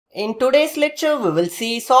In today's lecture, we will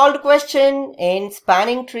see solved question in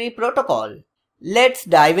spanning tree protocol. Let's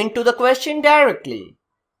dive into the question directly.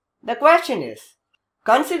 The question is,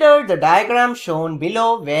 consider the diagram shown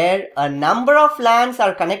below where a number of LANs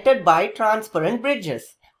are connected by transparent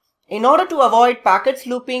bridges. In order to avoid packets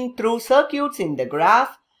looping through circuits in the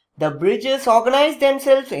graph, the bridges organize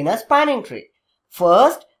themselves in a spanning tree.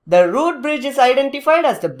 First, the root bridge is identified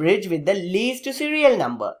as the bridge with the least serial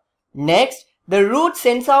number. Next, the root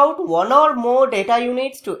sends out one or more data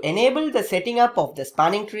units to enable the setting up of the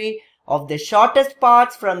spanning tree of the shortest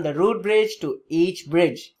paths from the root bridge to each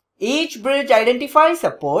bridge. Each bridge identifies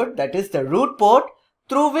a port, that is the root port,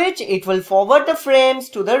 through which it will forward the frames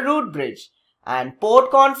to the root bridge. And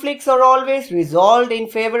port conflicts are always resolved in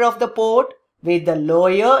favor of the port with the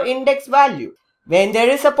lower index value. When there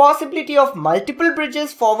is a possibility of multiple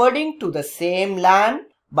bridges forwarding to the same LAN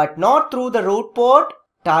but not through the root port,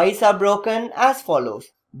 ties are broken as follows.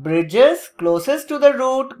 Bridges closest to the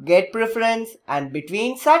root get preference, and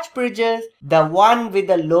between such bridges, the one with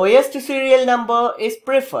the lowest serial number is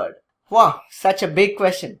preferred. Wow, such a big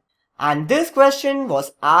question. And this question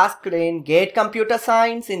was asked in GATE Computer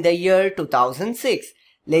Science in the year 2006.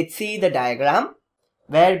 Let's see the diagram,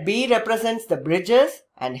 where B represents the bridges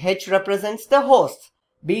and H represents the hosts.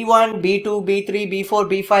 B1, B2, B3,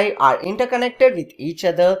 B4, B5 are interconnected with each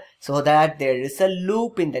other so that there is a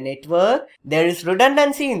loop in the network. There is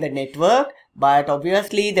redundancy in the network, but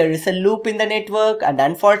obviously there is a loop in the network, and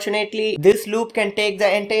unfortunately this loop can take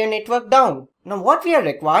the entire network down. Now what we are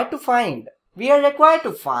required to find? We are required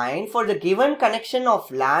to find for the given connection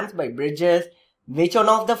of LANs by bridges, which one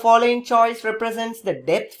of the following choice represents the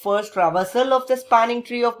depth first traversal of the spanning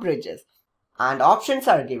tree of bridges. And options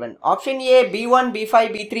are given. Option A, B1, B5,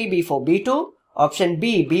 B3, B4, B2. Option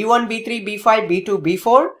B, B1, B3, B5, B2,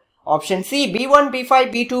 B4. Option C, B1,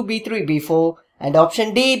 B5, B2, B3, B4. And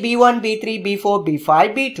option D, B1, B3, B4,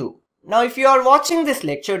 B5, B2. Now if you are watching this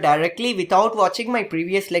lecture directly without watching my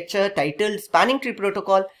previous lecture titled Spanning Tree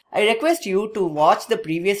Protocol, I request you to watch the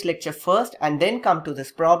previous lecture first and then come to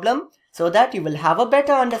this problem so that you will have a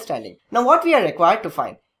better understanding. Now what we are required to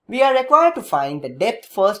find? We are required to find the depth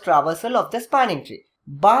first traversal of the spanning tree.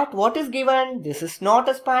 But what is given? This is not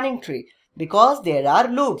a spanning tree because there are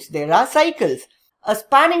loops, there are cycles. A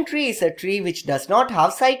spanning tree is a tree which does not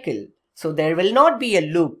have cycle. So there will not be a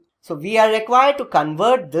loop. So we are required to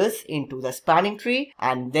convert this into the spanning tree,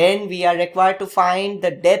 and then we are required to find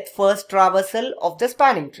the depth first traversal of the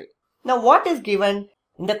spanning tree. Now what is given?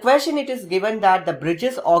 In the question it is given that the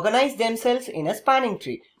bridges organize themselves in a spanning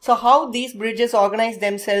tree. So how these bridges organize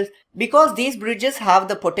themselves? Because these bridges have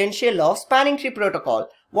the potential of spanning tree protocol.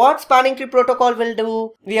 What spanning tree protocol will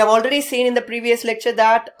do? We have already seen in the previous lecture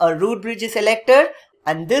that a root bridge is selected,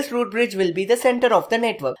 and this root bridge will be the center of the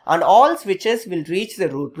network, and all switches will reach the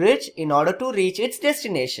root bridge in order to reach its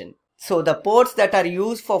destination. So the ports that are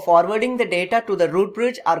used for forwarding the data to the root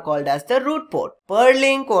bridge are called as the root port. Per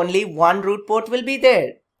link only one root port will be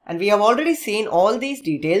there. And we have already seen all these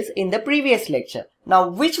details in the previous lecture. Now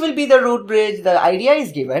which will be the root bridge? The idea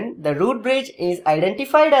is given. The root bridge is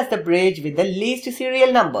identified as the bridge with the least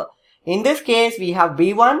serial number. In this case we have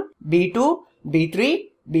B1, B2, B3,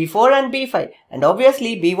 B4 and B5, and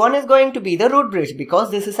obviously B1 is going to be the root bridge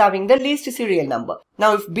because this is having the least serial number.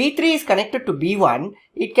 Now if B3 is connected to B1,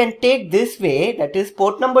 it can take this way, that is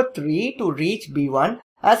port number 3 to reach B1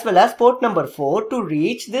 as well as port number 4 to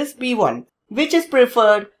reach this B1. Which is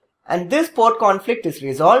preferred? And this port conflict is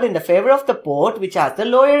resolved in the favor of the port which has the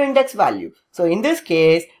lower index value. So in this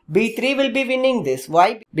case, B3 will be winning this.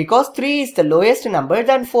 Why? Because 3 is the lowest number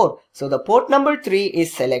than 4. So the port number 3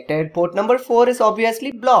 is selected. Port number 4 is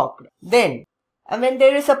obviously blocked. Then, and when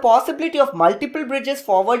there is a possibility of multiple bridges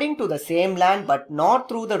forwarding to the same LAN but not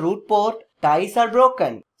through the root port, ties are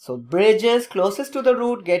broken. So bridges closest to the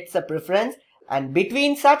root gets a preference, and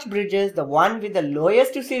between such bridges, the one with the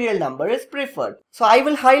lowest serial number is preferred. So I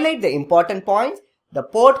will highlight the important points. The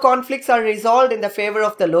port conflicts are resolved in the favor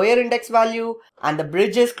of the lower index value, and the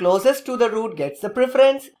bridges closest to the root gets the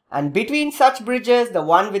preference, and between such bridges, the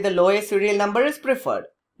one with the lowest serial number is preferred.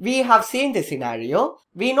 We have seen this scenario.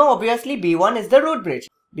 We know obviously B1 is the root bridge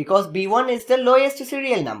because B1 is the lowest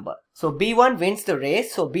serial number. So B1 wins the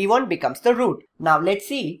race, so B1 becomes the root. Now let's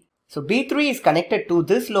see. So B3 is connected to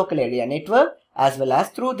this local area network as well as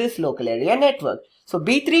through this local area network. So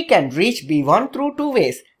B3 can reach B1 through two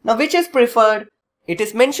ways. Now which is preferred? It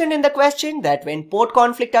is mentioned in the question that when port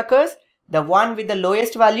conflict occurs, the one with the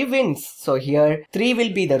lowest value wins. So here 3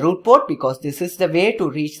 will be the root port because this is the way to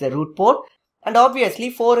reach the root port, and obviously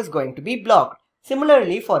 4 is going to be blocked.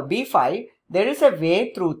 Similarly for B5, there is a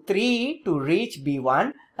way through 3 to reach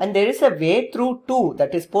B1 and there is a way through 2,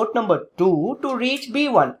 that is port number 2, to reach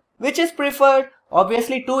B1. Which is preferred?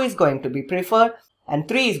 Obviously 2 is going to be preferred and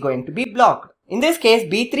 3 is going to be blocked. In this case,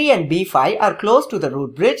 B3 and B5 are close to the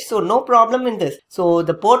root bridge, so no problem in this. So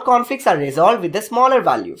the port conflicts are resolved with the smaller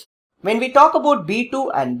values. When we talk about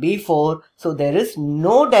B2 and B4, so there is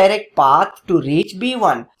no direct path to reach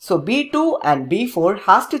B1. So B2 and B4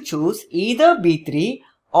 has to choose either B3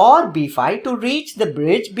 or B5 to reach the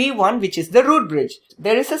bridge B1, which is the root bridge.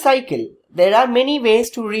 There is a cycle. There are many ways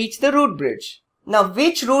to reach the root bridge. Now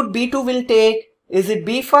which route B2 will take? Is it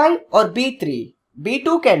B5 or B3?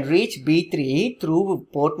 B2 can reach B3 through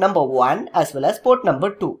port number 1 as well as port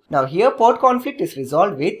number 2. Now here port conflict is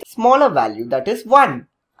resolved with smaller value, that is 1.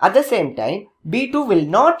 At the same time, B2 will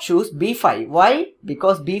not choose B5. Why?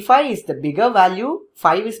 Because B5 is the bigger value,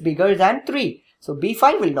 5 is bigger than 3. So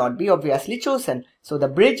B5 will not be obviously chosen. So the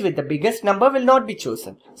bridge with the biggest number will not be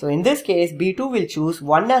chosen. So in this case, B2 will choose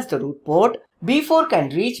 1 as the root port. B4 can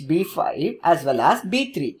reach B5 as well as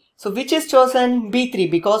B3. So which is chosen? B3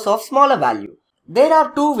 because of smaller value. There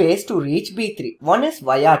are two ways to reach B3. One is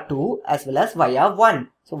via 2 as well as via 1.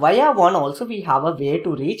 So via 1 also we have a way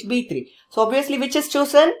to reach B3. So obviously which is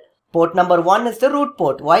chosen? Port number 1 is the root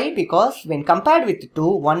port. Why? Because when compared with 2,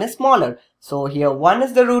 1 is smaller. So here 1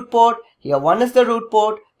 is the root port, here 1 is the root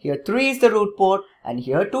port, here 3 is the root port, and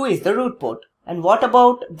here 2 is the root port. And what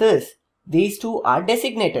about this? These two are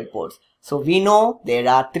designated ports. So we know there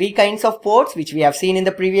are three kinds of ports which we have seen in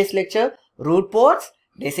the previous lecture. Root ports,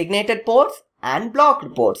 designated ports, and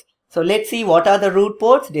blocked ports. So let's see what are the root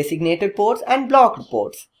ports, designated ports, and blocked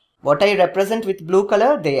ports. What I represent with blue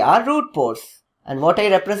color, they are root ports. And what I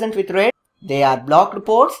represent with red, they are blocked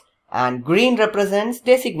ports, and green represents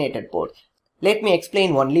designated ports. Let me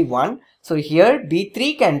explain only one. So here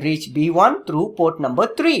B3 can reach B1 through port number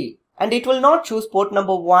 3. And it will not choose port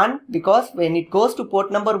number 1 because when it goes to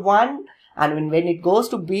port number 1 and when it goes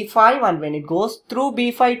to B5 and when it goes through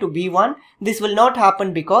B5 to B1, this will not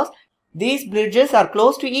happen because these bridges are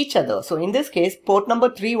close to each other. So in this case, port number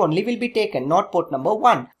 3 only will be taken, not port number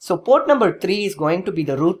 1. So port number 3 is going to be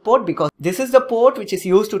the root port because this is the port which is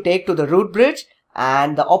used to take to the root bridge,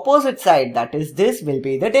 and the opposite side, that is this, will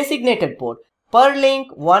be the designated port. Per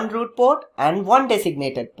link, one root port and one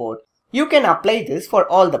designated port. You can apply this for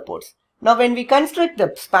all the ports. Now when we construct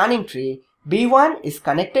the spanning tree, B1 is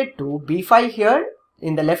connected to B5 here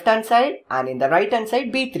in the left hand side and in the right hand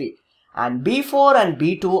side B3. And B4 and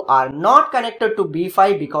B2 are not connected to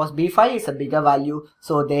B5 because B5 is a bigger value.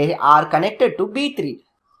 So they are connected to B3.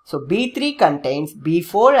 So B3 contains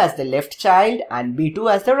B4 as the left child and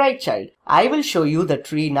B2 as the right child. I will show you the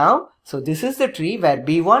tree now. So this is the tree where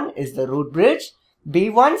B1 is the root bridge.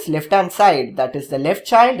 B1's left hand side, that is the left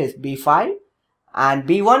child, is B5. And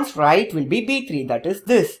B1's right will be B3, that is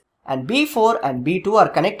this. And B4 and B2 are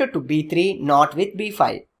connected to B3, not with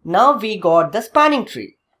B5. Now we got the spanning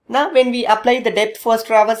tree. Now when we apply the depth first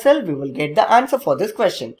traversal, we will get the answer for this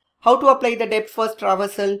question. How to apply the depth first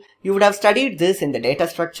traversal? You would have studied this in the data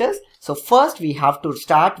structures. So first we have to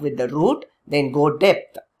start with the root, then go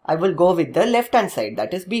depth. I will go with the left hand side,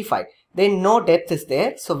 that is B5. Then no depth is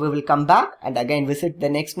there, so we will come back and again visit the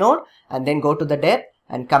next node and then go to the depth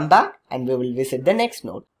and come back and we will visit the next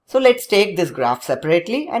node. So let's take this graph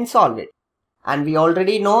separately and solve it. And we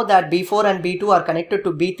already know that B4 and B2 are connected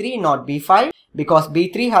to B3, not B5, because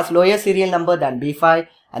B3 has lower serial number than B5,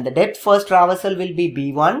 and the depth first traversal will be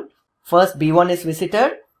B1. First B1 is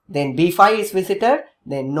visited, then B5 is visited,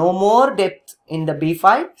 then no more depth in the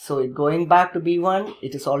B5, so it going back to B1,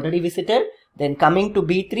 it is already visited, then coming to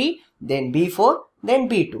B3, then B4, then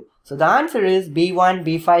B2. So the answer is B1,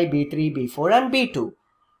 B5, B3, B4 and B2.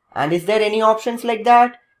 And is there any options like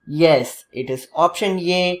that? Yes, it is option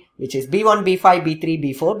A, which is B1, B5, B3,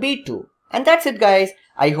 B4, B2. And that's it guys.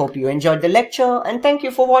 I hope you enjoyed the lecture and thank you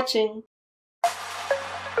for watching.